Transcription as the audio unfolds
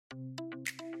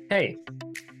Hey,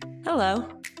 Hello,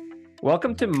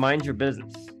 welcome to Mind Your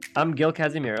Business. I'm Gil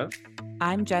Kazimierov,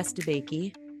 I'm Jess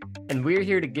DeBakey. and we're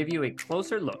here to give you a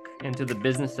closer look into the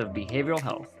business of behavioral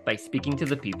health by speaking to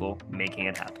the people making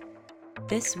it happen.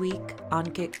 This week,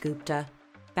 Ankit Gupta,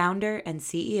 founder and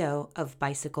CEO of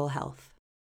Bicycle Health.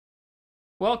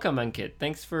 Welcome, Ankit.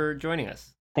 Thanks for joining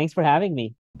us. Thanks for having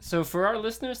me. So, for our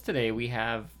listeners today, we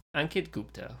have Ankit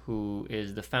Gupta, who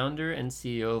is the founder and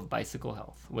CEO of Bicycle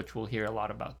Health, which we'll hear a lot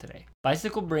about today.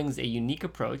 Bicycle brings a unique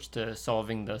approach to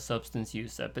solving the substance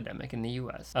use epidemic in the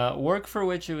US, work for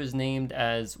which it was named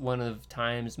as one of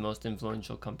Time's most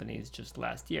influential companies just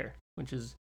last year, which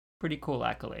is a pretty cool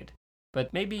accolade.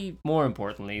 But maybe more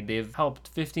importantly, they've helped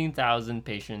 15,000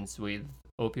 patients with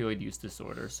opioid use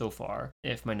disorder so far,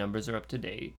 if my numbers are up to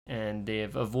date, and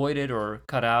they've avoided or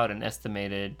cut out an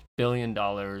estimated $1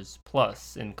 billion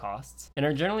plus in costs, and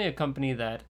are generally a company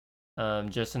that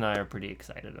Jess and I are pretty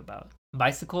excited about.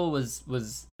 Bicycle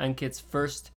was Ankit's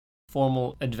first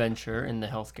formal adventure in the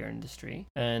healthcare industry,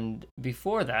 and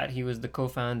before that he was the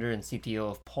co-founder and CTO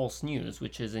of Pulse News,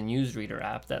 which is a newsreader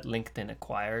app that LinkedIn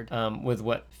acquired with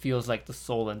what feels like the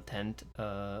sole intent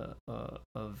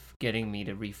of getting me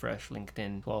to refresh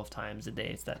LinkedIn 12 times a day.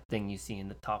 It's that thing you see in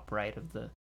the top right of the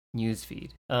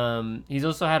newsfeed. He's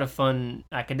also had a fun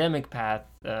academic path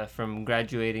from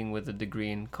graduating with a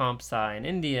degree in comp sci in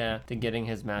India to getting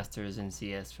his master's in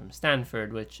CS from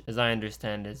Stanford, which, as I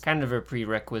understand, is kind of a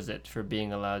prerequisite for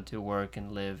being allowed to work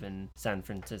and live in San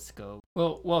Francisco.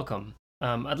 Well, welcome.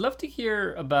 I'd love to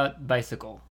hear about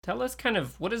Bicycle. Tell us kind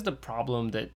of what is the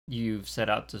problem that you've set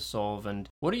out to solve, and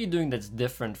what are you doing that's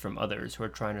different from others who are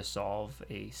trying to solve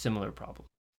a similar problem?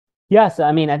 Yes,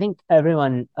 I mean, I think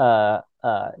everyone,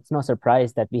 it's no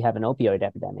surprise that we have an opioid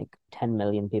epidemic. 10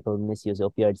 million people misuse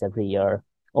opioids every year,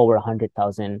 over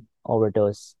 100,000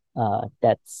 overdose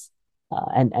deaths.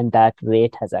 And that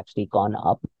rate has actually gone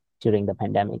up during the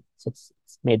pandemic. So it's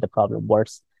made the problem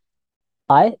worse.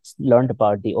 I learned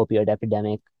about the opioid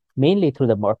epidemic mainly through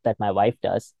the work that my wife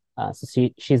does.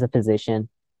 She's a physician.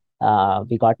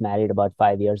 We got married about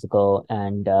 5 years ago,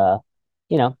 and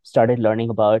started learning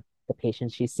about the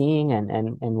patients she's seeing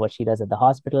and what she does at the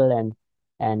hospital.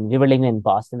 And we were living in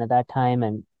Boston at that time,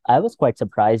 and I was quite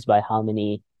surprised by how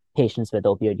many patients with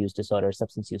opioid use disorders,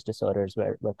 substance use disorders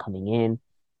were coming in.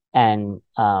 And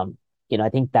I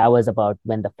think that was about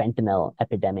when the fentanyl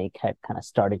epidemic had kind of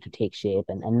started to take shape,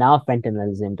 and now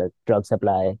fentanyl is in the drug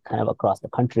supply kind of across the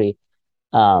country.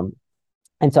 Um,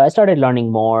 and so I started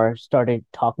learning more, started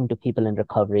talking to people in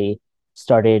recovery,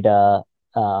 started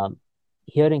um,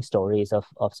 hearing stories of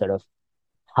sort of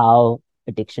how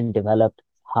addiction developed,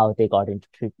 how they got into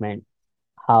treatment,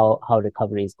 how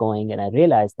recovery is going. And I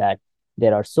realized that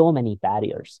there are so many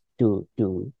barriers to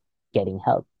getting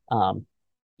help.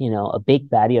 A big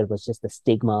barrier was just the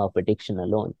stigma of addiction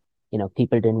alone.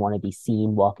 People didn't want to be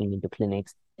seen walking into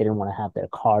clinics. They didn't want to have their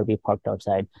car be parked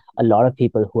outside. A lot of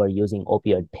people who are using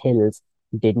opioid pills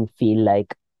didn't feel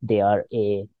like they are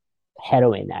a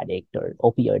heroin addict or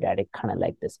opioid addict, kind of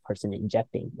like this person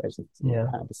injecting, whereas it's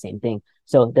kind of the same thing.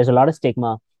 So there's a lot of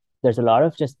stigma. There's a lot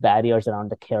of just barriers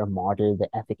around the care model, the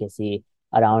efficacy,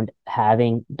 around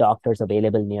having doctors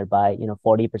available nearby.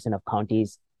 40% of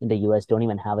counties in the US don't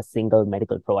even have a single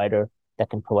medical provider that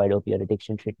can provide opioid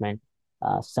addiction treatment.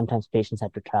 Sometimes patients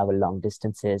have to travel long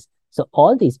distances. So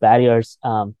all these barriers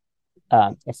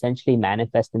essentially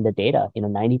manifest in the data.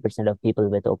 90% of people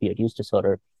with opioid use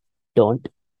disorder don't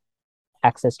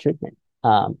access treatment.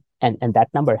 And that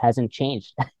number hasn't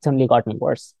changed. It's only gotten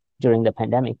worse during the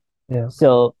pandemic. Yeah.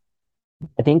 So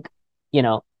I think,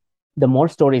 the more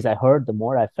stories I heard, the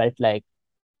more I felt like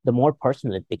the more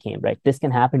personal it became, right? This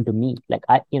can happen to me. Like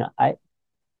I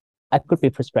could be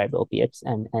prescribed opiates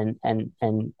and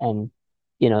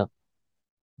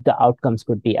the outcomes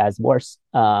could be as worse.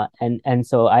 And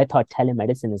so I thought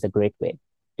telemedicine is a great way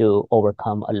to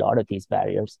overcome a lot of these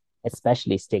barriers,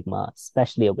 especially stigma,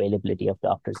 especially availability of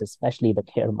doctors, especially the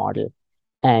care model.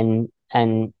 And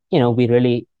we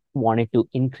really wanted to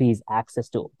increase access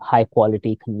to high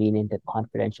quality, convenient, and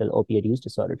confidential opioid use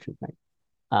disorder treatment.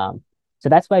 So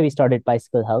that's why we started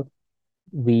Bicycle Health.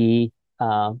 We,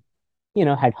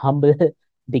 had humble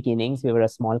beginnings. We were a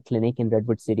small clinic in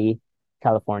Redwood City,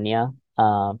 California.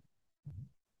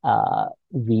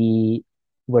 We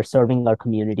were serving our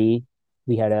community.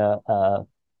 We had a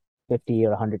 50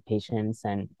 or 100 patients,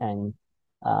 and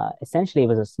essentially it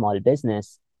was a small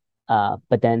business.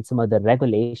 But then some of the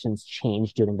regulations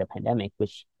changed during the pandemic,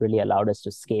 which really allowed us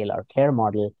to scale our care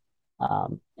model.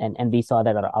 And we saw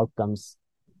that our outcomes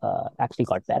actually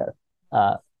got better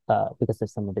because of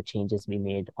some of the changes we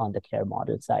made on the care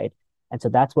model side. And so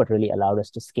that's what really allowed us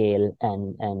to scale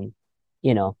and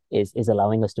is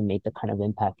allowing us to make the kind of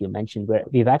impact you mentioned, where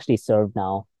we've actually served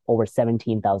now over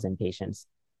 17,000 patients.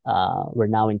 We're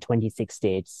now in 26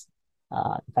 states.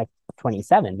 In fact,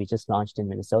 27. We just launched in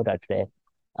Minnesota today.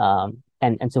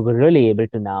 And so we're really able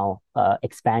to now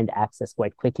expand access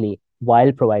quite quickly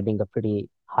while providing a pretty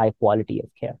high quality of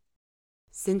care.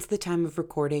 Since the time of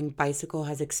recording, Bicycle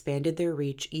has expanded their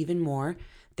reach even more.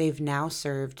 They've now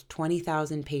served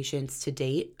 20,000 patients to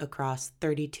date across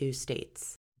 32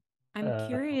 states. I'm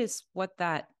curious what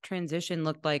that transition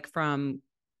looked like from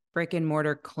brick and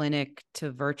mortar clinic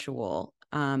to virtual.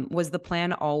 Was the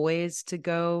plan always to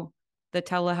go the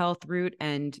telehealth route,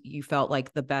 and you felt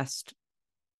like the best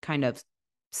kind of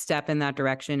step in that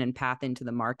direction and path into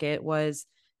the market was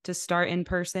to start in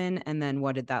person? And then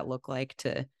what did that look like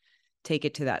to take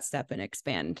it to that step and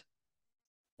expand?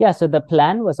 Yeah, so the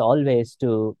plan was always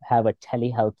to have a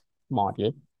telehealth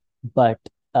model, but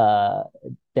uh,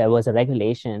 there was a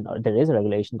regulation, or there is a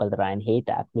regulation called the Ryan-Haight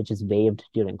Act, which is waived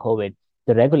during COVID.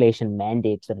 The regulation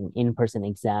mandates that an in-person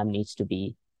exam needs to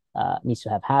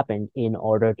have happened in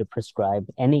order to prescribe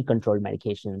any controlled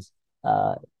medications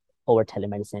uh, over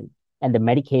telemedicine. And the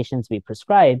medications we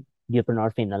prescribe,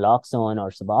 buprenorphine, naloxone, or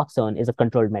Suboxone, is a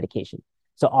controlled medication.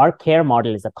 So our care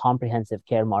model is a comprehensive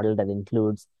care model that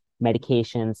includes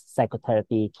medications,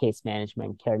 psychotherapy, case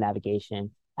management, care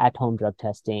navigation, at-home drug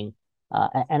testing,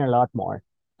 and a lot more.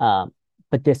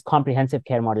 But this comprehensive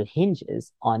care model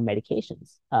hinges on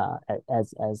medications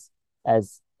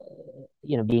as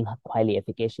being highly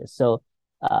efficacious. So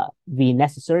we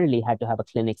necessarily had to have a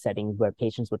clinic setting where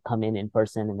patients would come in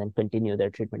person and then continue their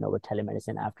treatment over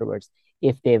telemedicine afterwards,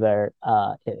 if that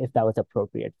was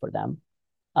appropriate for them.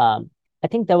 I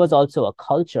think there was also a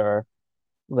culture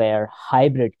where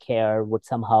hybrid care would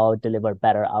somehow deliver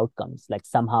better outcomes. Like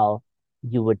somehow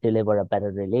you would deliver a better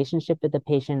relationship with the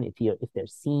patient if they're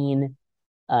seen,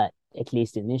 at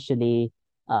least initially.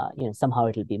 Somehow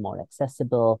it'll be more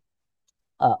accessible.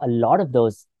 A lot of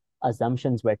those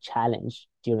assumptions were challenged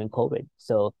during COVID.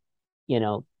 So,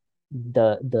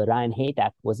 the Ryan-Haight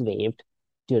Act was waived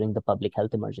during the public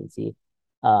health emergency.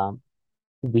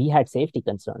 We had safety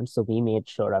concerns, so we made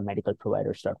sure our medical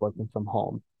providers start working from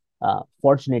home.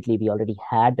 Fortunately, we already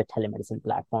had the telemedicine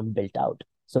platform built out.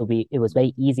 So it was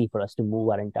very easy for us to move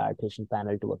our entire patient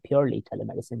panel to a purely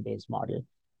telemedicine-based model.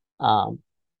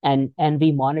 And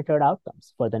we monitored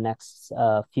outcomes for the next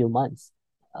few months.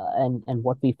 And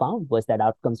what we found was that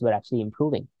outcomes were actually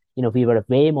improving. We were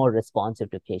way more responsive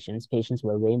to patients. Patients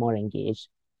were way more engaged.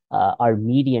 Our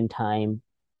median time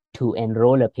to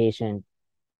enroll a patient,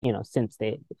 since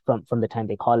from the time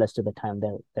they call us to the time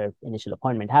their initial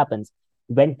appointment happens,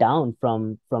 went down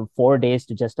from 4 days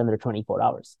to just under 24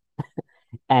 hours.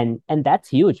 And that's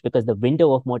huge, because the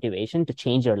window of motivation to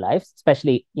change your life,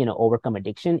 especially overcome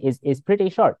addiction, is pretty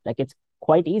short. Like, it's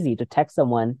quite easy to text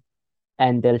someone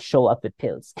and they'll show up with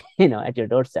pills at your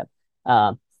doorstep.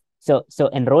 So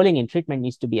enrolling in treatment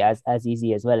needs to be as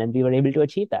easy as well, and we were able to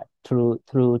achieve that through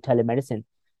telemedicine.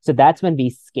 So that's when we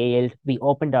scaled. We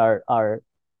opened our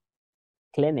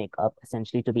clinic up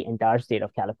essentially to the entire state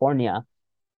of California,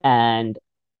 and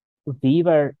we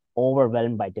were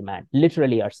overwhelmed by demand.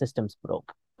 Literally, our systems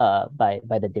broke by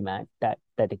the demand that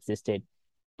existed.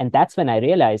 And that's when I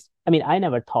realized, I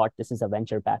never thought this is a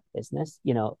venture-backed business.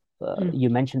 You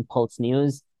mentioned Pulse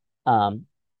News.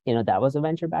 That was a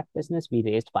venture-backed business. We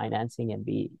raised financing, and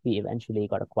we eventually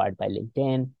got acquired by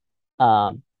LinkedIn.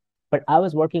 But I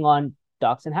was working on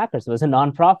Docs and Hackers. It was a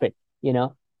nonprofit.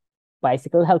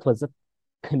 Bicycle Health was a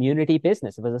community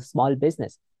business. It was a small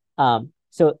business.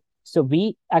 So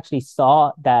we actually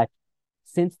saw that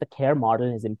since the care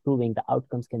model is improving, the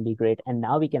outcomes can be great. And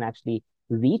now we can actually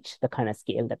reach the kind of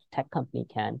scale that a tech company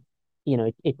can.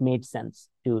 It made sense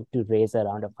to raise a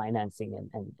round of financing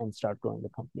and start growing the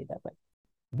company that way.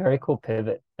 Very cool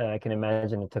pivot. I can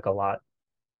imagine it took a lot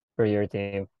for your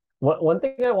team. One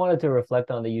thing I wanted to reflect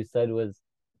on that you said was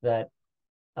that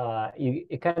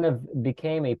it kind of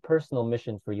became a personal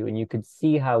mission for you, and you could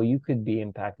see how you could be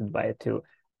impacted by it too.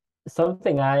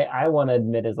 Something I want to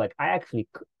admit is, like, I actually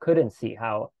couldn't see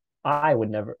how I would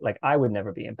never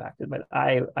be impacted, but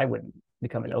I wouldn't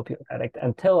become an opioid addict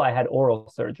until I had oral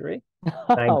surgery.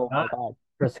 And I Oh my got God.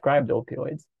 prescribed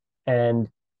opioids. And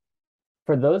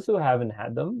for those who haven't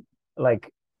had them,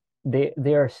 like, they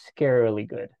are scarily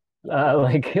good.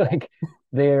 Like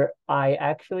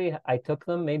I took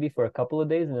them maybe for a couple of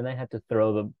days, and then I had to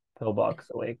throw the pill box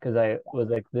away, because I was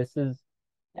like,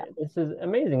 Yeah. this is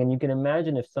amazing. And you can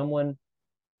imagine if someone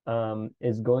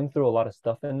is going through a lot of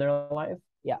stuff in their life,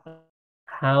 Yeah.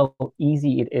 how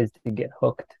easy it is to get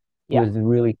hooked. It Yeah. was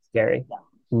really scary. Yeah.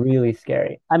 really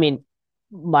scary. I mean,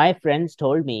 my friends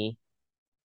told me,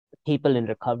 people in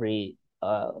recovery,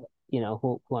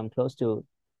 who I'm close to,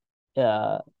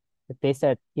 uh, they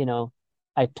said,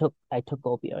 I took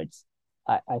opioids.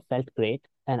 I felt great.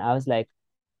 And I was like,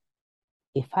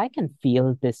 if I can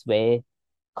feel this way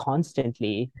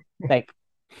constantly, like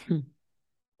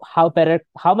how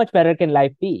much better can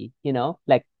life be?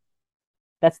 Like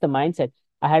that's the mindset.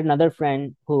 I had another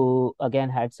friend who again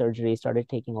had surgery, started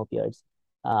taking opioids.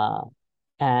 Uh,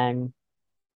 and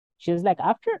she was like,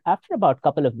 after about a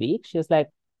couple of weeks, she was like,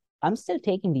 I'm still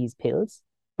taking these pills,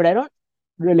 but I don't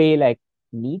really like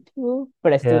need to,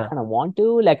 but I still Yeah. kind of want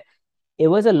to. Like it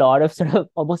was a lot of sort of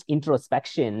almost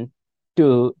introspection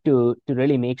to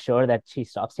really make sure that she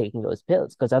stops taking those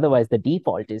pills. Because otherwise the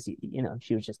default is,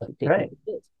 she would just keep taking Right. those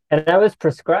pills. And I was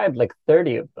prescribed like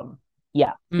 30 of them.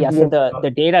 Yeah. Yeah. So Mhm. the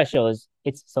data shows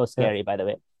it's so Yeah. scary, by the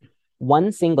way.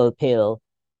 One single pill,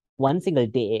 one single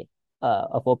day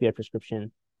of opioid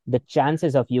prescription, the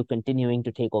chances of you continuing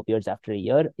to take opioids after a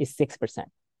year is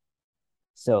 6%.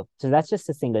 So that's just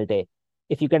a single day.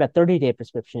 If you get a 30-day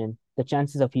prescription, the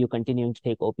chances of you continuing to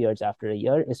take opioids after a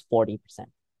year is 40%.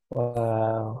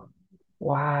 Wow.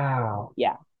 Wow.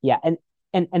 Yeah. Yeah. And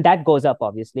that goes up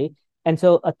obviously. And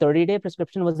so a 30-day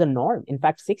prescription was the norm. In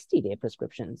fact, 60-day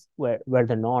prescriptions were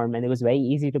the norm. And it was very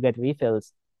easy to get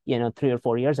refills, 3 or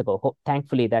 4 years ago.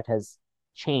 Thankfully, that has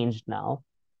changed now.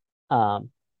 Um,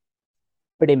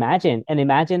 but imagine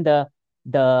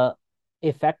the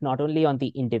effect not only on the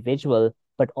individual,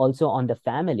 but also on the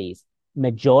families.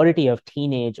 Majority of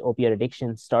teenage opioid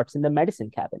addiction starts in the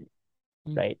medicine cabinet,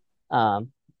 Mm. right?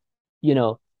 Um, you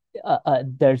know,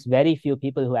 there's very few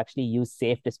people who actually use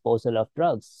safe disposal of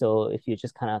drugs. So if you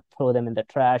just kind of throw them in the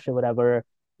trash or whatever,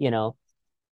 you know,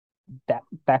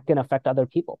 that can affect other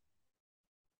people.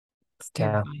 It's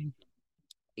Yeah. terrifying.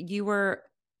 You were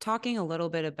talking a little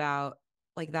bit about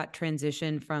like that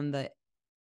transition from the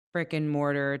brick and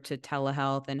mortar to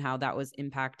telehealth and how that was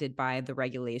impacted by the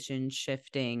regulation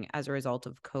shifting as a result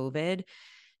of COVID.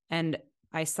 And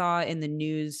I saw in the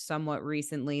news somewhat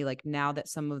recently, like now that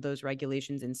some of those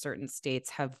regulations in certain states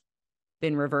have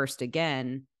been reversed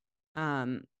again,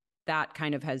 um, that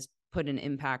kind of has put an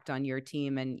impact on your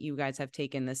team. And you guys have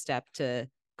taken the step to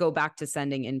go back to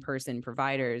sending in-person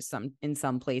providers in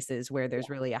some places where there's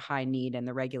really a high need and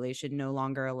the regulation no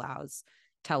longer allows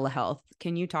telehealth.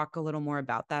 Can you talk a little more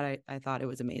about that? I thought it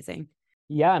was amazing.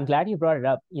 Yeah, I'm glad you brought it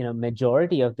up.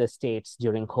 Majority of the states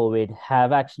during COVID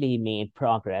have actually made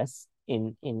progress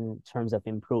in terms of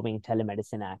improving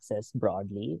telemedicine access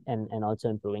broadly, and also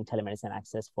improving telemedicine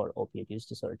access for opioid use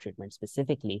disorder treatment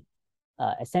specifically.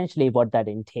 Essentially, what that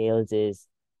entails is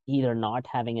either not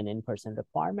having an in-person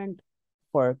requirement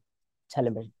for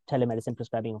telemedicine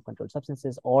prescribing of controlled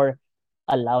substances, or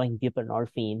allowing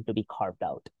buprenorphine to be carved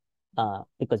out.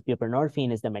 Because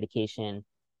buprenorphine is the medication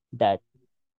that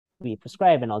we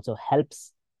prescribe and also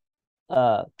helps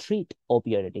treat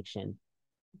opioid addiction.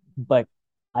 But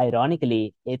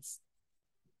ironically, it's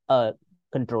a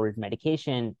controlled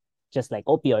medication, just like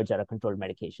opioids are a controlled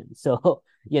medication. So,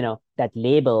 that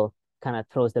label kind of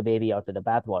throws the baby out with the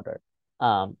bathwater.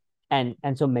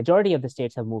 And so majority of the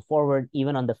states have moved forward.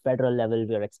 Even on the federal level,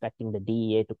 we're expecting the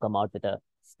DEA to come out with a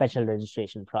special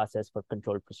registration process for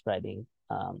controlled prescribing,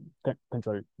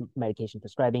 controlled medication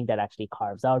prescribing that actually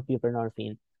carves out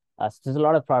buprenorphine. So there's a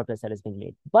lot of progress that has been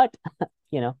made, but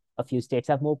a few states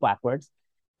have moved backwards.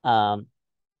 Um,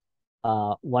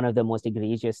 one of the most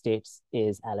egregious states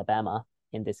is Alabama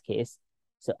in this case.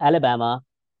 So Alabama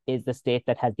is the state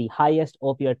that has the highest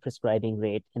opioid prescribing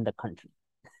rate in the country.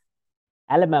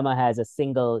 Alabama has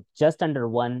just under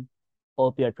one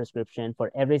opioid prescription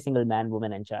for every single man,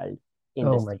 woman, and child in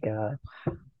Oh this my God.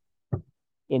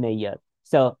 in a year.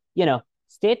 So,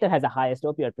 state that has the highest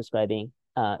opioid prescribing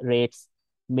rates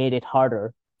made it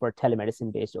harder for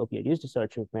telemedicine-based opioid use disorder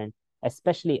treatment,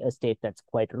 especially a state that's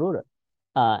quite rural.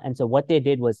 And so what they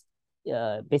did was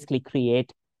basically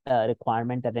create a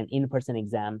requirement that an in-person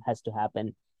exam has to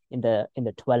happen in the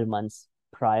 12 months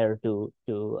prior to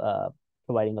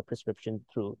providing a prescription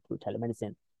through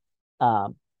telemedicine.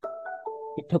 Um,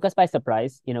 it took us by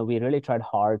surprise. We really tried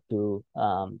hard to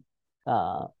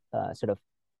sort of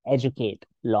educate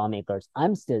lawmakers.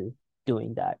 I'm still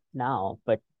doing that now,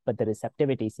 but the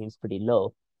receptivity seems pretty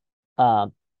low.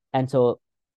 Um, and so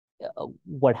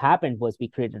what happened was we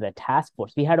created a task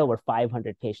force. We had over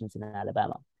 500 patients in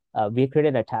Alabama. We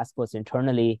created a task force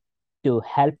internally to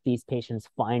help these patients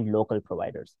find local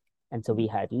providers. And so we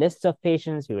had lists of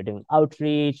patients, we were doing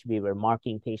outreach, we were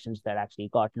marking patients that actually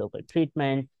got local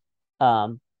treatment.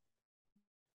 Um,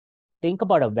 think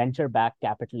about a venture-backed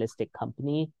capitalistic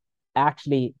company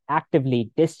actually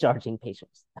actively discharging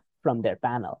patients from their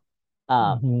panel.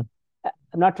 Um, Mm-hmm.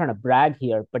 I'm not trying to brag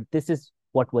here, but this is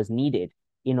what was needed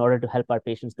in order to help our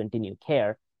patients continue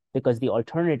care, because the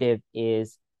alternative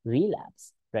is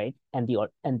relapse, right? And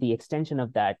the extension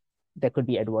of that, there could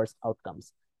be adverse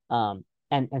outcomes.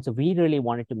 And so we really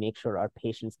wanted to make sure our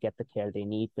patients get the care they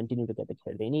need, continue to get the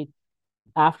care they need.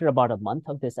 After about a month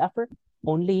of this effort,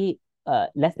 only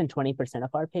less than 20% of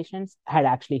our patients had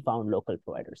actually found local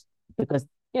providers, because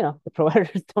the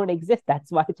providers don't exist. That's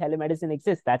why telemedicine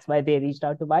exists. That's why they reached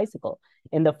out to Bicycle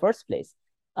in the first place,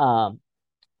 um,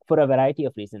 for a variety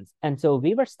of reasons. And so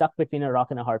we were stuck between a rock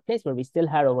and a hard place, where we still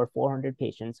had over 400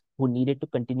 patients who needed to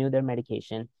continue their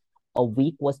medication. A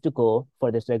week was to go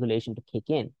for this regulation to kick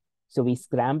in. So we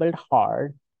scrambled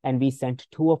hard, and we sent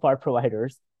two of our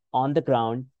providers on the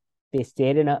ground. They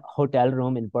stayed in a hotel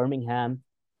room in Birmingham,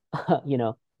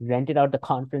 rented out the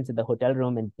conference in the hotel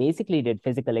room, and basically did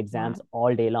physical exams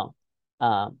all day long,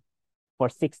 um, for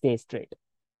 6 days straight.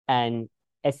 And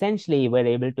essentially, we're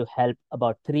able to help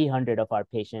about 300 of our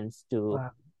patients to,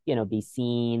 Wow. be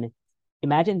seen.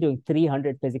 Imagine doing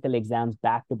 300 physical exams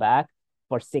back to back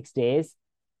for 6 days.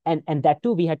 And that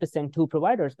too, we had to send two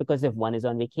providers, because if one is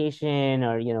on vacation,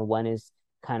 or, one is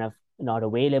kind of not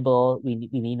available, we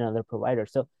need another provider.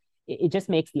 So it just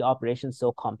makes the operation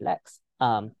so complex.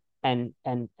 And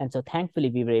so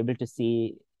thankfully we were able to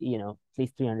see, at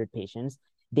least 300 patients.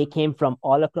 They came from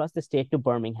all across the state to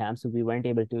Birmingham, so we weren't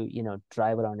able to,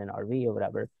 drive around in RV or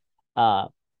whatever.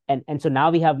 And so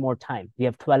now we have more time. We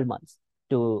have 12 months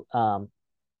to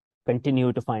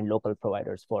continue to find local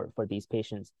providers for these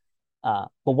patients. But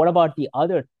what about the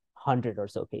other 100 or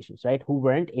so patients, right, who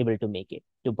weren't able to make it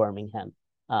to Birmingham?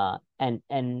 And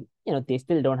they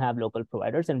still don't have local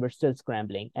providers, and we're still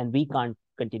scrambling, and we can't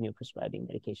continue prescribing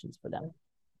medications for them.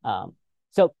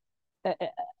 So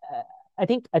I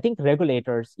think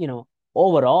regulators,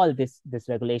 overall, this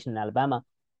regulation in Alabama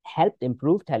helped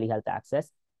improve telehealth access,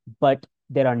 but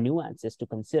there are nuances to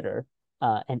consider,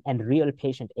 and real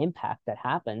patient impact that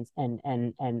happens. And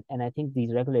I think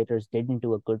these regulators didn't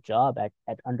do a good job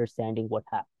at understanding what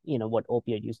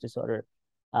opioid use disorder,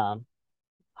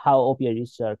 how opioid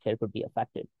use disorder care could be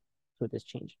affected through this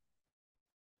change.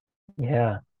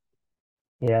 Yeah.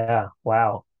 Yeah.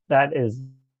 Wow. That is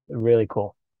really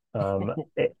cool.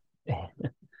 It,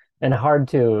 and hard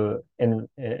to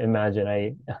imagine.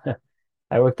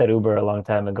 I worked at Uber a long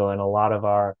time ago, and a lot of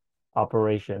our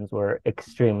operations were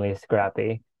extremely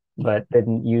scrappy, but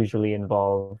didn't usually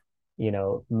involve,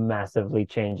 massively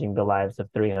changing the lives of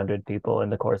 300 people in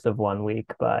the course of 1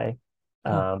 week by,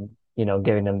 Oh,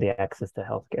 giving them the access to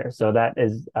healthcare. So that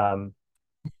is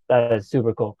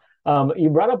super cool. You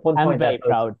brought up one I'm point very that was,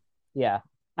 proud. Yeah,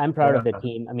 I'm proud of the yeah,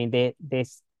 team. I mean, they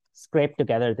scraped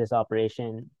together this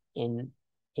operation in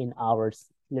hours,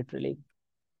 literally.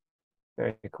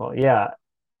 very cool. Yeah.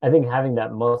 I think having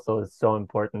that muscle is so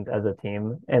important as a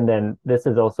team. And then this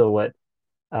is also what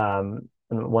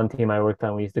one team I worked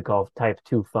on, we used to call type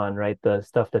two fun, right? The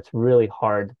stuff that's really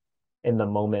hard in the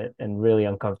moment and really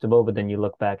uncomfortable, but then you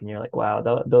look back and you're like, wow,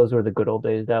 those were the good old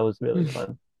days. That was really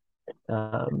fun.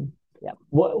 Um, Yeah.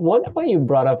 one point you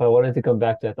brought up, I wanted to come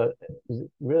back to, I thought it was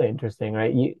really interesting,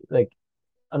 right? You like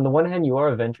on the one hand, you are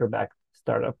a venture-backed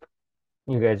startup.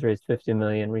 You guys raised 50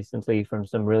 million recently from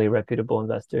some really reputable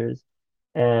investors.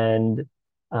 And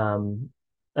on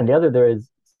the other, there is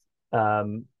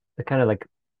the kind of like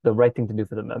the right thing to do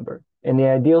for the member. In the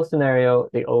ideal scenario,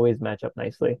 they always match up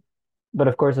nicely. But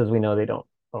of course, as we know, they don't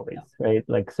always, Yeah. right?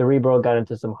 Like Cerebral got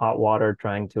into some hot water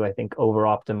trying to, I think, over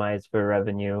optimize for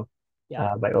revenue,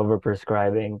 Yeah. by over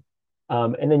prescribing.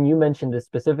 And then you mentioned this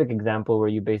specific example where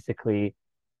you basically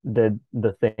did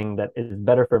the thing that is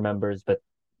better for members, but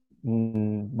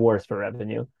worse for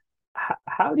revenue.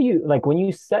 How do you, like, when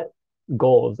you set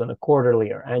goals on a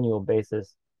quarterly or annual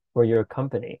basis for your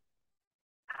company,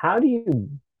 how do you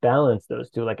balance those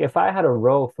two? Like, if I had a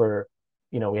row for,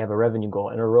 we have a revenue goal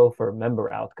and a row for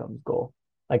member outcomes goal,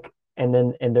 like, and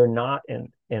they're not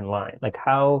in line, like,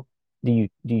 how do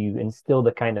you instill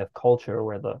the kind of culture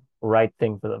where the right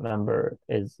thing for the member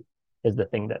is the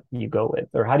thing that you go with,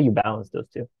 or how do you balance those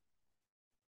two?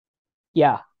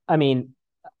 Yeah. I mean,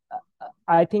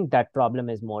 I think that problem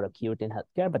is more acute in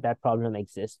healthcare, but that problem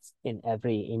exists in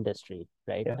every industry,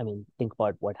 right? Yeah. I mean, think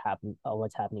about what's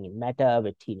happening in Meta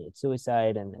with teenage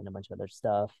suicide and a bunch of other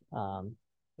stuff.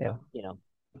 Yeah. You know,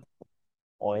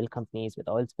 oil companies with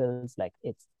oil spills, like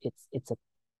it's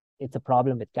a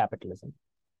problem with capitalism.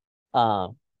 Uh,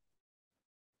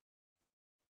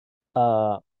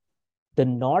 uh, the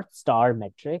North Star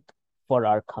metric for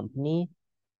our company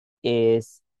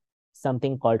is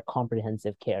something called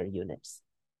comprehensive care units.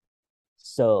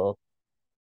 So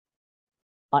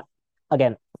uh,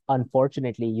 again,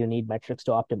 unfortunately, you need metrics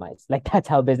to optimize. Like that's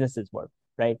how businesses work,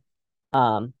 right?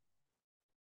 Um,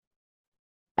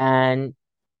 and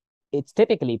it's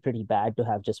typically pretty bad to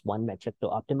have just one metric to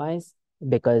optimize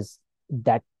because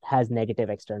that has negative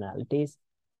externalities.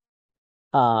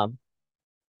 Um,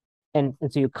 and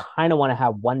so you kind of want to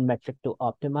have one metric to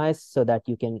optimize so that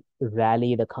you can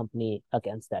rally the company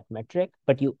against that metric,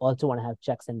 but you also want to have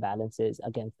checks and balances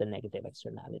against the negative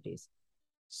externalities.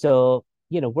 So,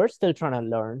 we're still trying to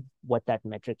learn what that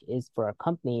metric is for our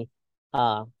company.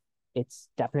 Uh, it's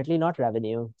definitely not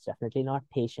revenue. It's definitely not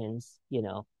patients.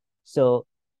 So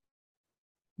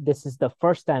this is the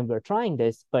first time we're trying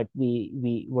this, but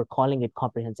we're calling it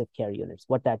comprehensive care units.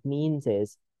 What that means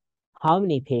is how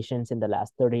many patients in the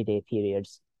last 30-day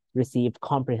periods received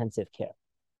comprehensive care.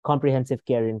 Comprehensive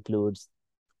care includes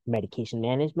medication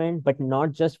management, but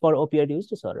not just for opioid use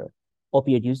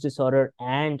disorder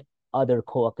and other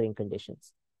co-occurring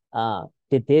conditions.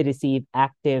 Did they receive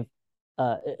active,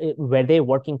 were they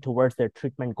working towards their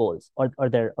treatment goals or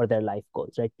their life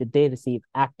goals, right? Did they receive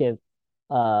active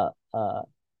uh, uh,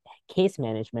 case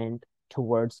management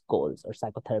towards goals or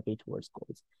psychotherapy towards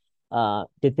goals?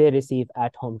 Did they receive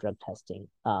at-home drug testing?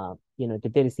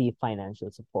 Did they receive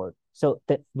financial support? So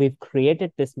that we've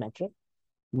created this metric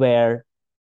where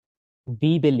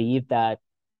we believe that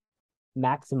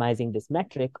maximizing this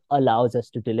metric allows us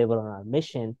to deliver on our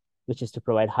mission, which is to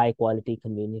provide high quality,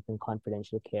 convenient, and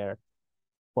confidential care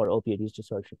for opioid use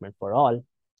disorder treatment for all.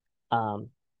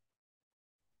 Um,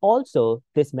 Also,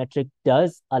 this metric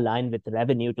does align with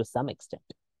revenue to some extent,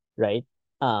 right?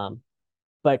 Um,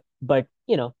 but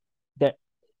that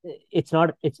it's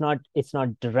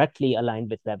not directly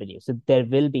aligned with revenue. So there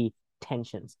will be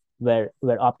tensions where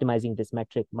optimizing this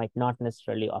metric might not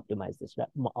necessarily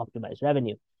optimize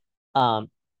revenue.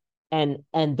 Um,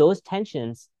 and those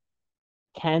tensions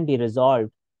can be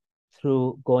resolved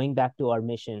through going back to our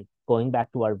mission, going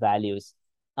back to our values,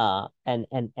 and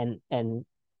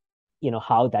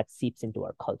how that seeps into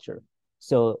our culture.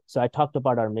 So I talked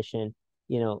about our mission.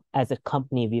 As a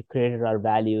company, we've created our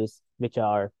values, which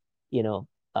are you know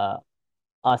uh,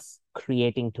 us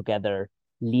creating together,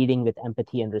 leading with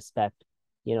empathy and respect,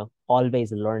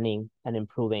 always learning and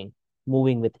improving,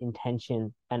 moving with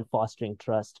intention and fostering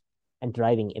trust, and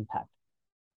driving impact.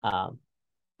 um,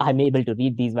 I'm able to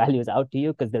read these values out to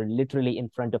you because they're literally in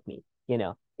front of me.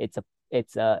 It's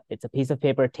a piece of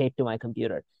paper taped to my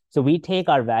computer. So we take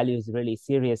our values really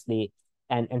seriously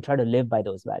and try to live by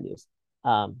those values.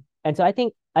 And so I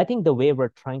think the way we're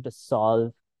trying to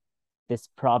solve this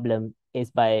problem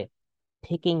is by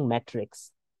picking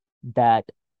metrics that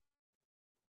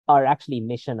are actually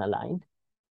mission aligned.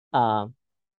 Um,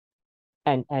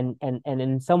 and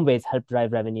in some ways help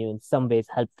drive revenue, in some ways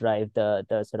help drive the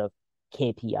sort of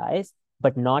KPIs,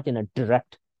 but not in a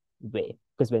direct way.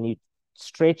 Because when you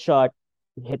straight shot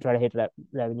try to hit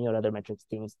revenue or other metrics,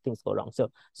 things go wrong.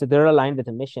 So they're aligned with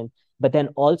the mission, but then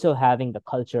also having the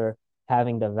culture,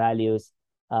 having the values,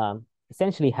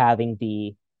 essentially having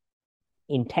the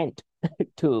intent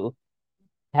to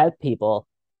help people,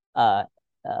 uh,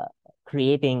 uh,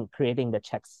 creating the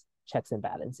checks and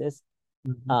balances.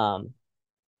 Mm-hmm.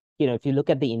 If you look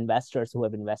at the investors who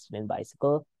have invested in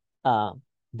Bicycle, uh,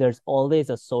 there's always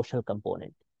a social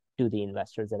component to the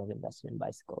investors that have invested in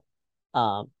Bicycle.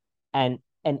 Um, and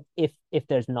if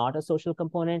there's not a social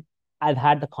component, I've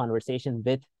had the conversation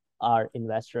with our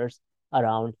investors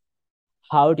around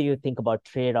how do you think about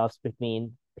trade-offs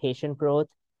between patient growth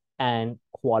and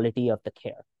quality of the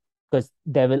care? Because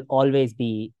there will always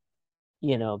be,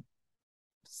 you know,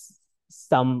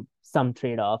 some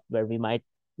trade-off where we might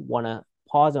want to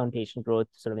pause on patient growth,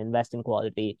 sort of invest in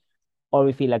quality, or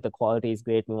we feel like the quality is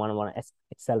great, we want to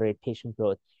accelerate patient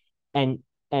growth. And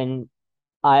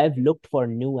I've looked for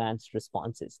nuanced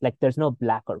responses. Like there's no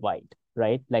black or white,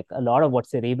 right? Like a lot of what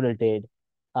Cerebral did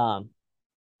um,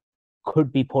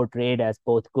 could be portrayed as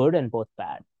both good and both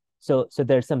bad. So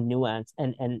there's some nuance,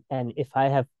 and if I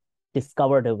have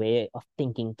discovered a way of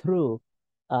thinking through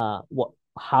what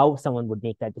how someone would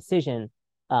make that decision,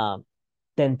 um,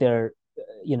 then they're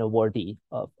worthy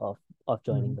of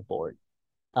joining Mm-hmm. the board.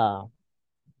 Uh,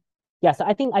 yeah, so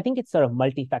I think it's sort of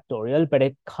multifactorial, but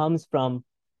it comes from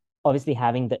obviously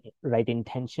having the right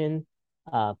intention,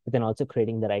 but then also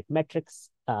creating the right metrics,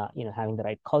 having the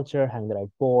right culture, having the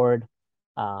right board.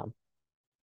 Um,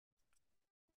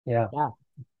 Yeah. yeah,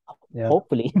 Yeah.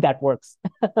 hopefully that works.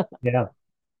 Yeah.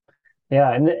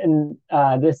 Yeah. And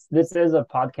this is a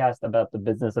podcast about the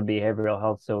business of behavioral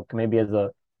health. So maybe as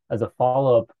a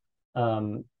follow-up,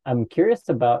 I'm curious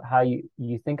about how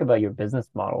you think about your business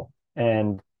model.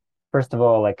 And first of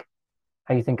all, like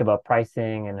how you think about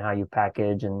pricing and how you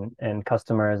package and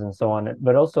customers and so on,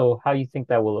 but also how you think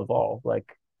that will evolve.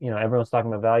 Like, everyone's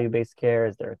talking about value-based care.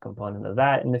 Is there a component of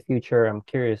that in the future? I'm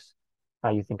curious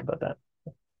how you think about that.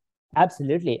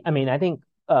 Absolutely. I mean, I think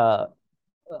uh,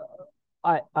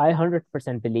 I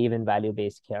 100% believe in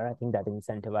value-based care. I think that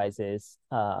incentivizes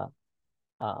uh,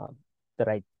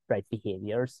 the right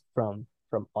behaviors from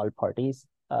all parties,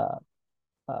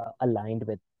 aligned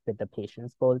with the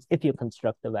patient's goals. If you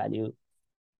construct the value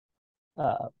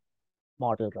uh,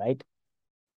 model right,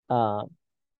 uh,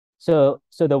 so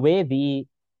the way we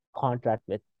contract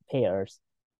with payers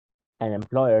and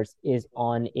employers is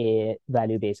on a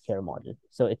value-based care model.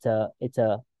 So it's a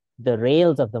the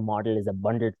rails of the model is a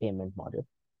bundled payment model.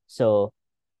 So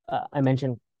I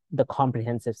mentioned the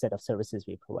comprehensive set of services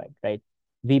we provide, right?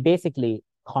 We basically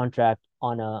contract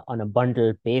on a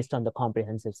bundle based on the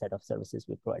comprehensive set of services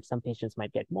we provide. Some patients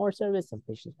might get more service, some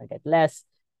patients might get less.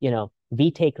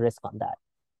 We take risk on that,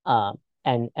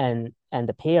 and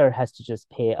the payer has to just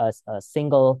pay us a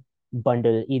single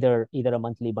bundle, either a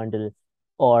monthly bundle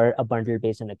or a bundle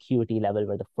based on acuity level,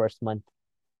 where the first month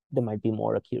there might be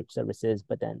more acute services,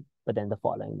 but then the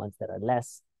following months there are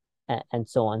less, and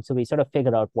so on. So we sort of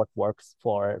figure out what works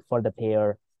for the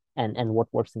payer, and what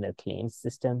works in their claims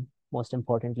system, most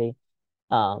importantly.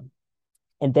 Um,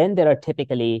 and then there are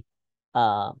typically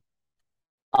uh,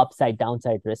 upside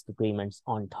downside risk agreements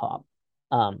on top.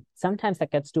 Sometimes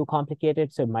that gets too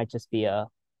complicated, so it might just be a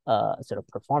sort of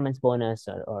performance bonus,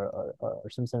 or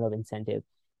some sort of incentive.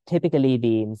 Typically,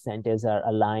 the incentives are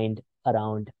aligned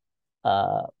around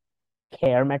uh,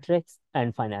 care metrics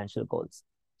and financial goals.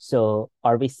 So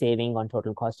are we saving on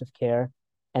total cost of care?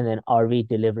 And then are we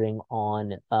delivering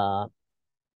on uh,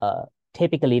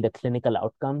 typically the clinical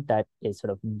outcome that is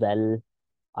sort of well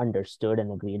understood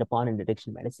and agreed upon in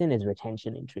addiction medicine is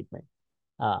retention in treatment.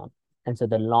 And so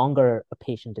the longer a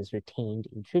patient is retained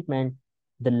in treatment,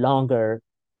 the longer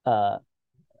uh,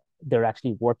 they're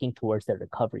actually working towards their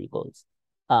recovery goals.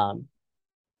 Um,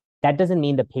 that doesn't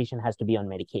mean the patient has to be on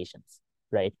medications,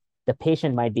 right? The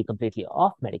patient might be completely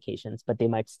off medications, but they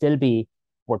might still be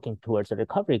working towards the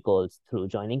recovery goals through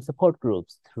joining support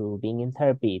groups, through being in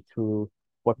therapy, through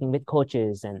working with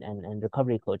coaches and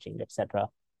recovery coaching, etc.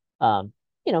 Um,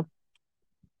 you know,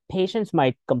 Patients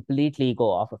might completely go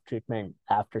off of treatment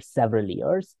after several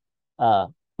years, uh,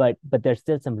 but there's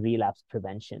still some relapse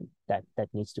prevention that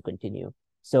needs to continue.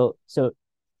 So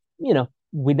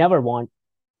we never want.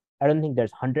 I don't think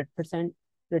there's 100%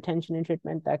 retention in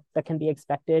treatment that can be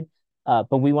expected,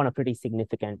 but we want a pretty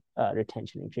significant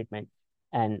retention in treatment,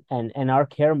 and our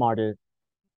care model,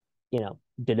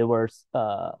 delivers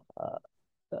uh,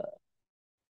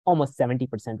 almost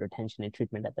 70% retention in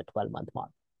treatment at the 12-month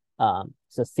mark.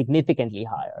 So significantly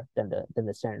higher than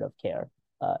the standard of care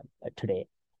today.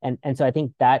 And so I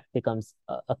think that becomes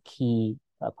a key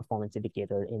performance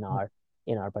indicator in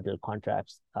our bundle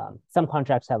contracts. Some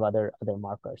contracts have other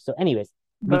markers. So anyways,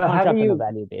 we But how do contract on a you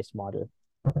value-based model.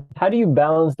 how do you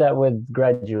balance that with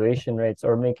graduation rates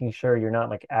or making sure you're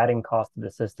not like adding cost to the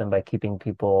system by keeping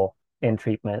people in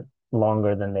treatment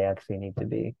longer than they actually need to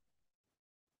be?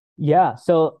 Yeah.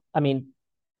 So, I mean,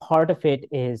 part of it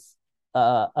is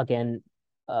again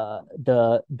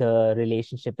the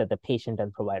relationship that the patient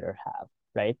and provider have,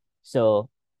 right? So,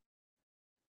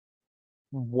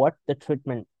 what the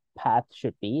treatment path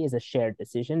should be is a shared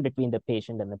decision between the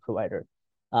patient and the provider.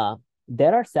 Uh,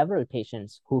 there are several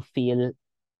patients who feel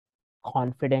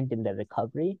confident in their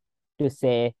recovery to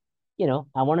say,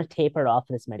 I want to taper off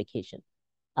this medication,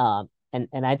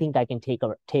 and I think I can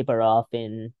taper off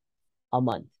in a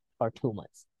month or 2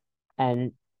 months.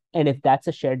 And and if that's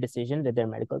a shared decision with their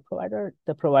medical provider,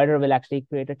 the provider will actually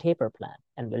create a taper plan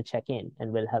and will check in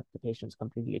and will help the patients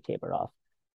completely taper off.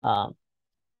 Um,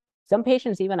 some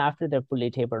patients, even after they're fully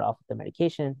tapered off the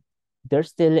medication, they're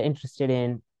still interested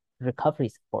in recovery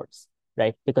supports,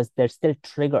 right? Because there's still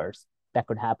triggers that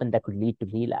could happen that could lead to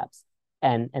relapse.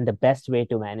 And the best way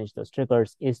to manage those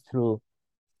triggers is through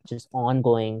just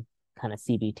ongoing kind of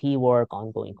CBT work,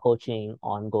 ongoing coaching,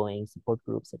 ongoing support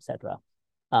groups, etc.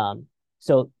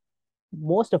 So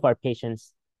most of our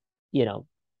patients, you know,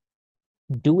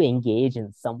 do engage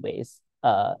in some ways,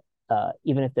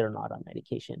 even if they're not on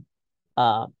medication.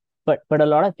 Uh, but a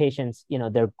lot of patients,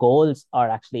 their goals are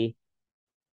actually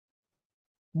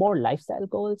more lifestyle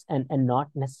goals and not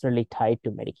necessarily tied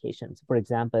to medications. For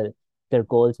example, their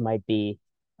goals might be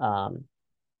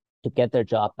to get their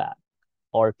job back,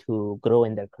 or to grow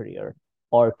in their career,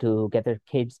 or to get their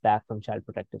kids back from child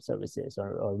protective services,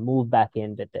 or move back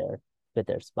in with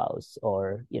their spouse,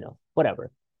 or whatever,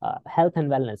 health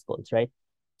and wellness goals, right?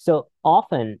 So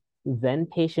often when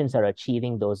patients are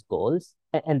achieving those goals,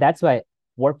 and that's why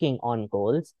working on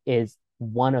goals is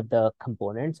one of the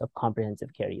components of comprehensive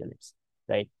care units,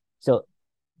 right? So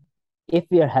if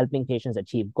we are helping patients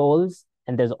achieve goals,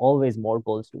 and there's always more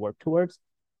goals to work towards,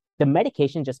 the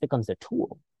medication just becomes a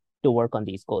tool to work on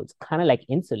these goals, kind of like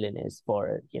insulin is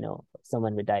for,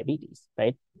 someone with diabetes,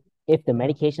 right? If the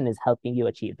medication is helping you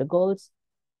achieve the goals,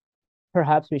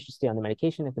 perhaps we should stay on the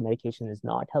medication. If the medication is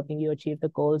not helping you achieve the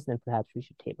goals, then perhaps we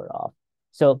should taper off.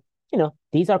 So,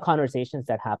 these are conversations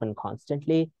that happen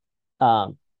constantly.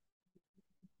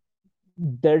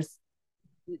 There's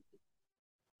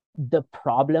the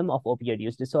problem of opioid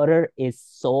use disorder is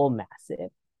so massive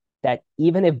that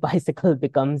even if Bicycle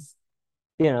becomes,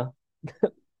 a,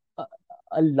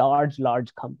 a large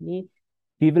company,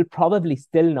 we will probably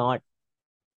still not,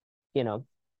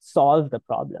 solve the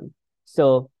problem.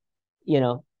 So,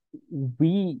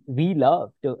 we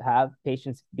love to have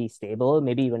patients be stable,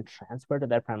 maybe even transfer to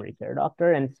their primary care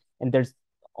doctor, and there's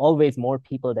always more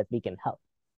people that we can help.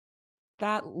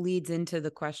 That leads into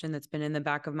the question that's been in the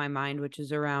back of my mind, which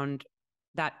is around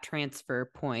that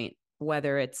transfer point,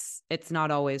 whether it's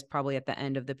not always probably at the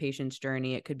end of the patient's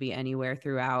journey. It could be anywhere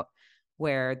throughout,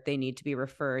 where they need to be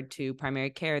referred to primary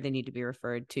care, they need to be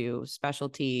referred to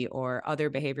specialty or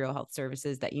other behavioral health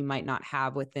services that you might not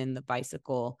have within the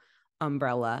Bicycle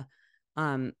umbrella.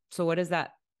 So what does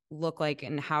that look like,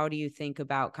 and how do you think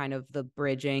about kind of the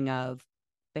bridging of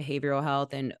behavioral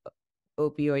health and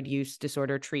opioid use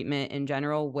disorder treatment in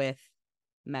general with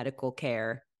medical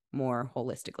care more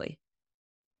holistically?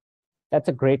 That's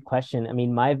a great question. I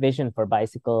mean, my vision for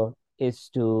Bicycle is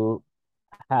to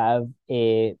have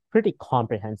a pretty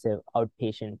comprehensive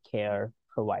outpatient care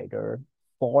provider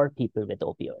for people with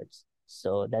opioids.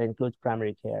 So that includes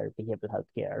primary care, behavioral health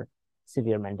care,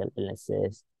 severe mental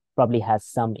illnesses, probably has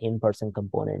some in-person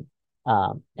component,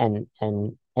 and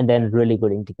then really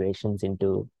good integrations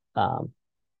into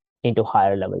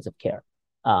higher levels of care.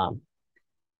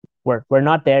 We're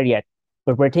not there yet,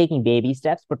 but we're taking baby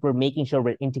steps, but we're making sure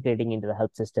we're integrating into the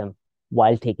health system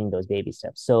while taking those baby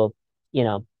steps. So,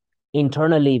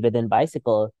 internally within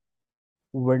Bicycle,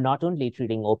 we're not only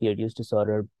treating opioid use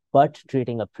disorder, but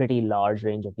treating a pretty large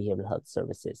range of behavioral health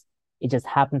services. It just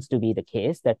happens to be the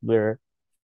case that we're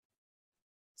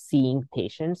seeing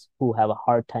patients who have a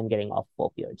hard time getting off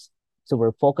opioids. So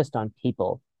we're focused on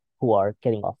people who are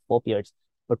getting off opioids,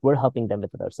 but we're helping them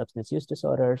with other substance use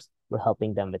disorders. We're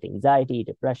helping them with anxiety,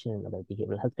 depression, and other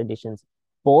behavioral health conditions,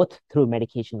 both through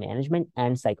medication management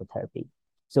and psychotherapy.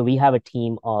 So we have a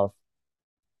team of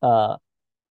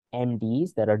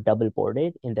MDs that are double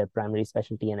boarded in their primary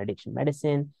specialty and addiction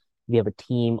medicine. We have a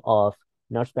team of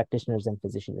nurse practitioners and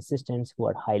physician assistants who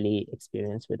are highly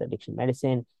experienced with addiction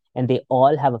medicine, and they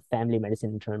all have a family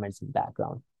medicine, internal medicine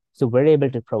background. So we're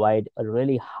able to provide a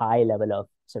really high level of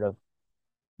sort of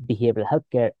behavioral health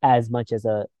care as much as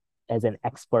an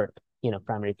expert,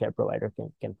 primary care provider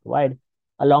can provide.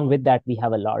 Along with that, we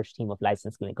have a large team of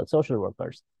licensed clinical social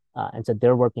workers. And so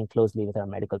they're working closely with our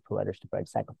medical providers to provide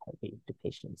psychotherapy to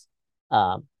patients.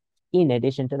 In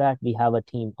addition to that, we have a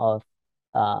team of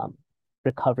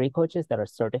recovery coaches that are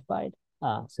certified.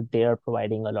 So they are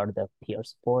providing a lot of the peer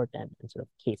support and sort of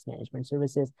case management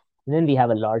services. And then we have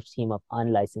a large team of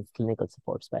unlicensed clinical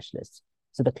support specialists.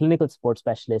 So the clinical support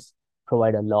specialists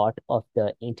provide a lot of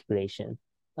the integration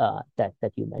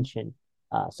that you mentioned.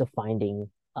 So finding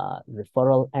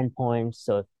referral endpoints.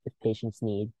 So if patients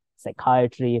need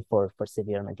psychiatry for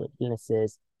severe mental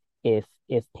illnesses, if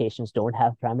patients don't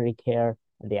have primary care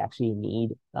and they actually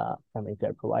need a primary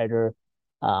care provider,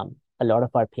 a lot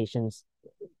of our patients,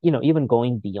 even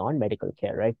going beyond medical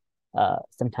care, right?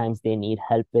 Sometimes they need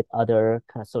help with other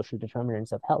kind of social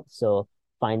determinants of health. So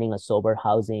finding a sober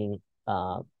housing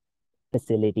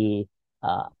facility,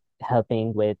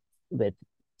 helping with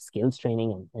skills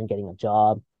training and getting a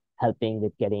job, helping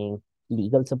with getting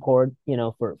legal support,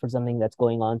 for something that's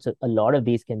going on. So a lot of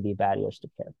these can be barriers to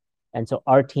care. And so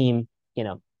our team,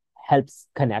 helps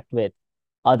connect with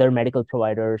other medical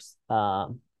providers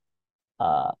and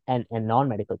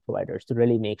non-medical providers to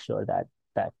really make sure that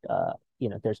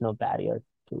there's no barrier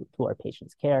to our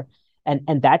patients' care.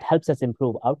 And that helps us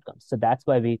improve outcomes. So that's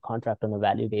why we contract on a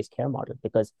value-based care model,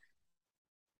 because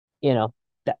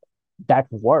that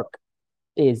work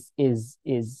is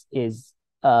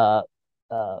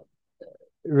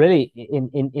really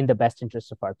in the best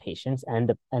interest of our patients and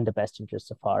the best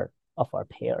interest of our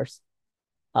payers.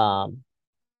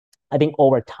 I think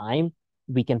over time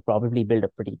we can probably build a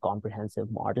pretty comprehensive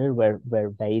model where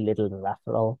very little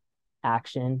referral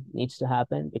action needs to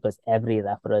happen, because every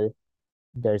referral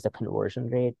there's a conversion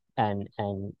rate, and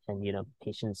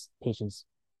patients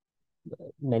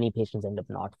many patients end up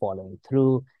not following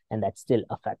through, and that still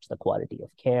affects the quality of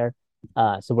care.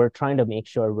 So we're trying to make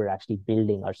sure we're actually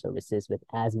building our services with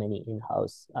as many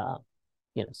in-house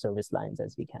service lines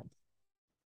as we can.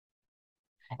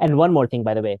 And one more thing,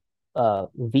 by the way,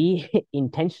 we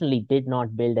intentionally did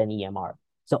not build an EMR.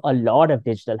 So a lot of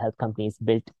digital health companies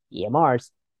built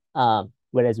EMRs,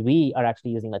 whereas we are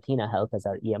actually using Athena Health as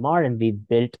our EMR, and we've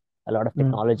built a lot of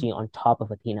technology on top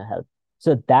of Athena Health.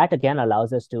 So that again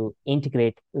allows us to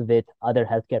integrate with other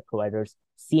healthcare providers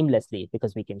seamlessly,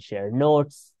 because we can share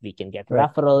notes, we can get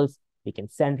referrals, we can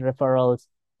send referrals,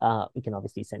 we can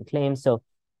obviously send claims. So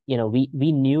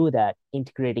we knew that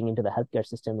integrating into the healthcare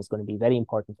system is going to be very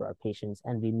important for our patients,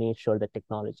 and we made sure that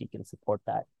technology can support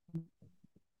that.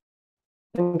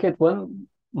 Ankit, one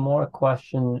more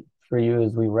question for you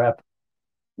as we wrap.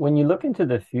 When you look into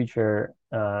the future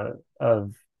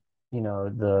of,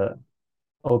 the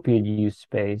opioid use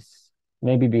space,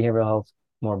 maybe behavioral health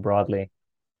more broadly,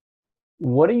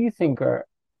 what do you think are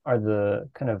the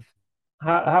kind of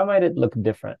how might it look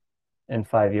different in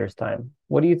 5 years' time?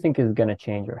 What do you think is going to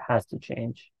change or has to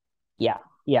change? Yeah.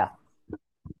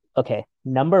 Okay.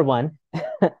 Number one,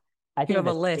 I You think have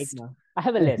a the list. stigma. I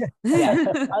have a list. Yeah.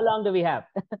 How long do we have?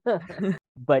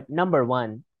 But number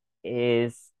one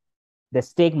is the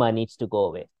stigma needs to go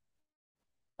away.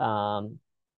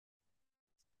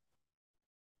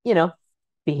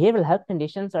 Behavioral health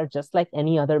conditions are just like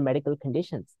any other medical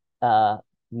conditions.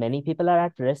 Many people are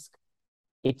at risk.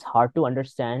 It's hard to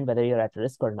understand whether you're at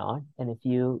risk or not. And if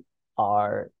you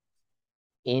are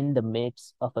in the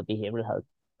midst of a behavioral health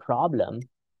problem,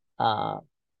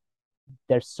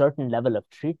 there's certain level of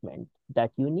treatment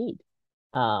that you need.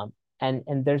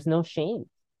 And there's no shame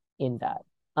in that.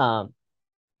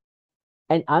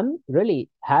 And I'm really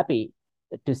happy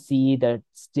to see the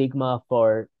stigma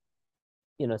for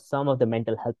some of the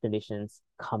mental health conditions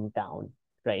come down,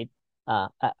 right?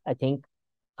 I think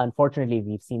unfortunately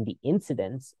we've seen the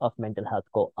incidence of mental health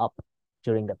go up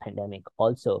during the pandemic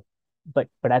also, but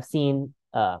I've seen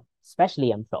especially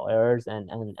employers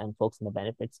and folks in the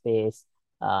benefit space,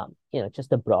 just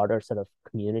the broader sort of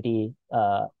community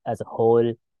as a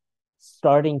whole,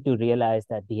 starting to realize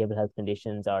that behavioral health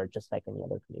conditions are just like any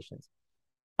other conditions.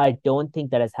 I don't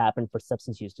think that has happened for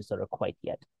substance use disorder quite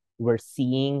yet. We're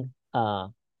seeing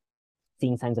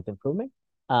signs of improvement.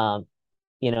 A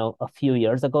few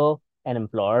years ago, an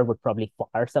employer would probably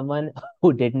fire someone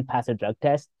who didn't pass a drug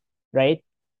test, right?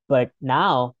 But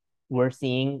now we're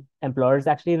seeing employers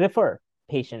actually refer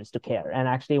patients to care and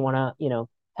actually want to,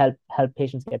 help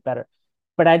patients get better.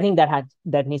 But I think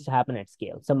that needs to happen at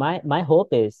scale. So my hope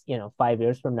is, 5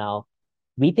 years from now,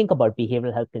 we think about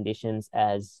behavioral health conditions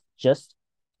as just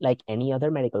like any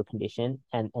other medical condition,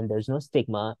 and there's no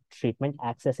stigma. Treatment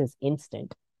access is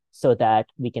instant, so that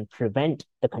we can prevent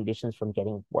the conditions from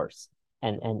getting worse,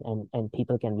 and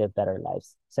people can live better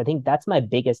lives. So I think that's my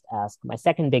biggest ask. My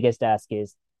second biggest ask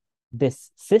is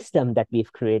this system that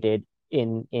we've created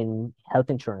in health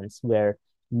insurance, where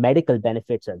medical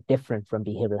benefits are different from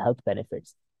behavioral health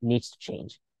benefits, needs to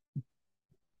change.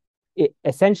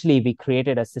 Essentially, we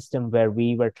created a system where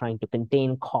we were trying to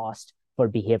contain cost for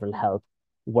behavioral health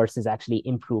versus actually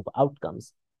improve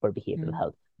outcomes for behavioral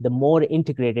health. The more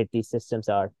integrated these systems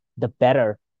are, the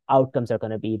better outcomes are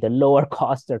going to be, the lower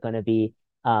costs are going to be.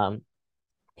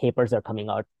 Papers are coming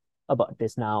out about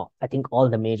this now. I think all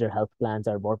the major health plans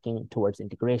are working towards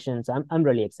integration. So I'm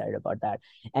really excited about that.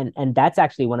 And that's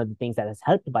actually one of the things that has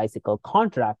helped Bicycle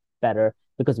contract better,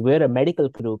 because we're a medical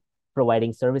group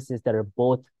providing services that are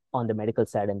both on the medical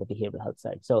side and the behavioral health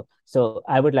side. So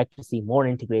I would like to see more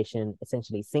integration,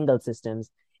 essentially single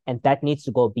systems, and that needs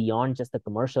to go beyond just the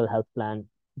commercial health plan,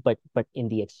 but in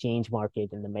the exchange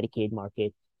market, in the Medicaid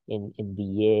market, in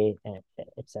VA,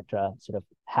 et cetera, sort of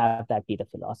have that be the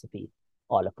philosophy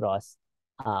all across.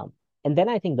 And then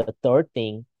I think the third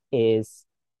thing is,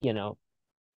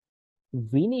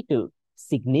 we need to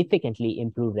significantly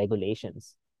improve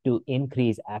regulations to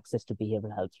increase access to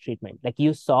behavioral health treatment. Like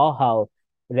you saw how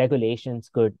regulations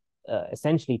could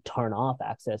essentially turn off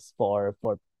access for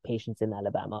patients in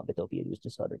Alabama with opioid use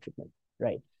disorder treatment,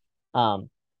 right?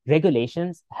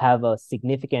 Regulations have a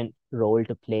significant role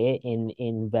to play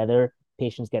in whether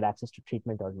patients get access to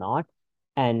treatment or not.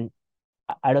 And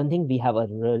I don't think we have a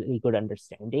really good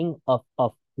understanding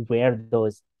of where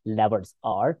those levers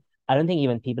are. I don't think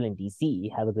even people in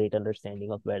DC have a great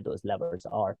understanding of where those levers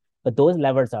are, but those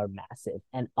levers are massive,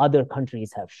 and other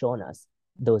countries have shown us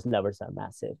those levers are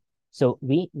massive. So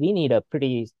we need a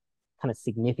pretty kind of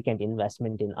significant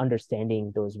investment in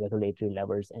understanding those regulatory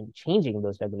levers and changing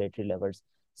those regulatory levers,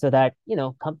 so that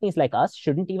companies like us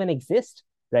shouldn't even exist,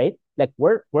 right? Like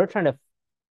we're trying to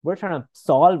we're trying to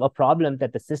solve a problem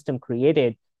that the system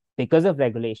created because of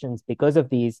regulations, because of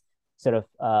these sort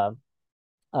of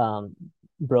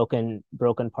broken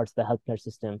parts of the healthcare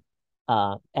system,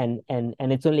 and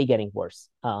it's only getting worse.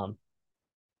 So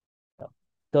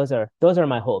those are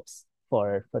my hopes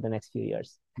for the next few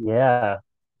years. Yeah.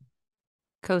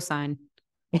 Cosign.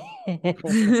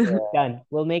 Done.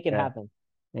 We'll make it Yeah. happen.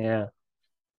 Yeah.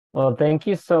 Well, thank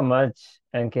you so much,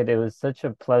 Ankit. It was such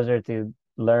a pleasure to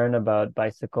learn about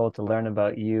Bicycle, to learn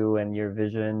about you and your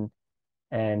vision,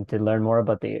 and to learn more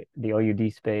about the OUD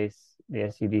space, the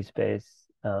SUD space.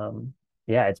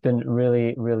 Yeah, it's been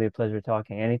really, really a pleasure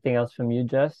talking. Anything else from you,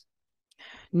 Jess?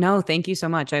 No, thank you so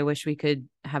much. I wish we could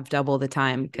have double the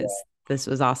time because this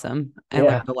was awesome. I Yeah,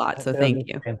 learned a lot. I So feel thank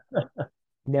the you. same.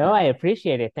 No, I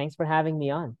appreciate it. Thanks for having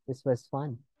me on. This was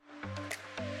fun.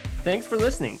 Thanks for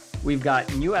listening. We've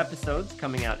got new episodes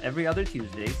coming out every other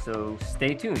Tuesday, so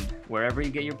stay tuned wherever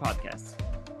you get your podcasts.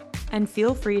 And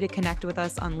feel free to connect with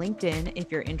us on LinkedIn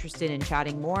if you're interested in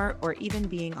chatting more or even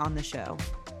being on the show.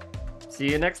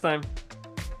 See you next time.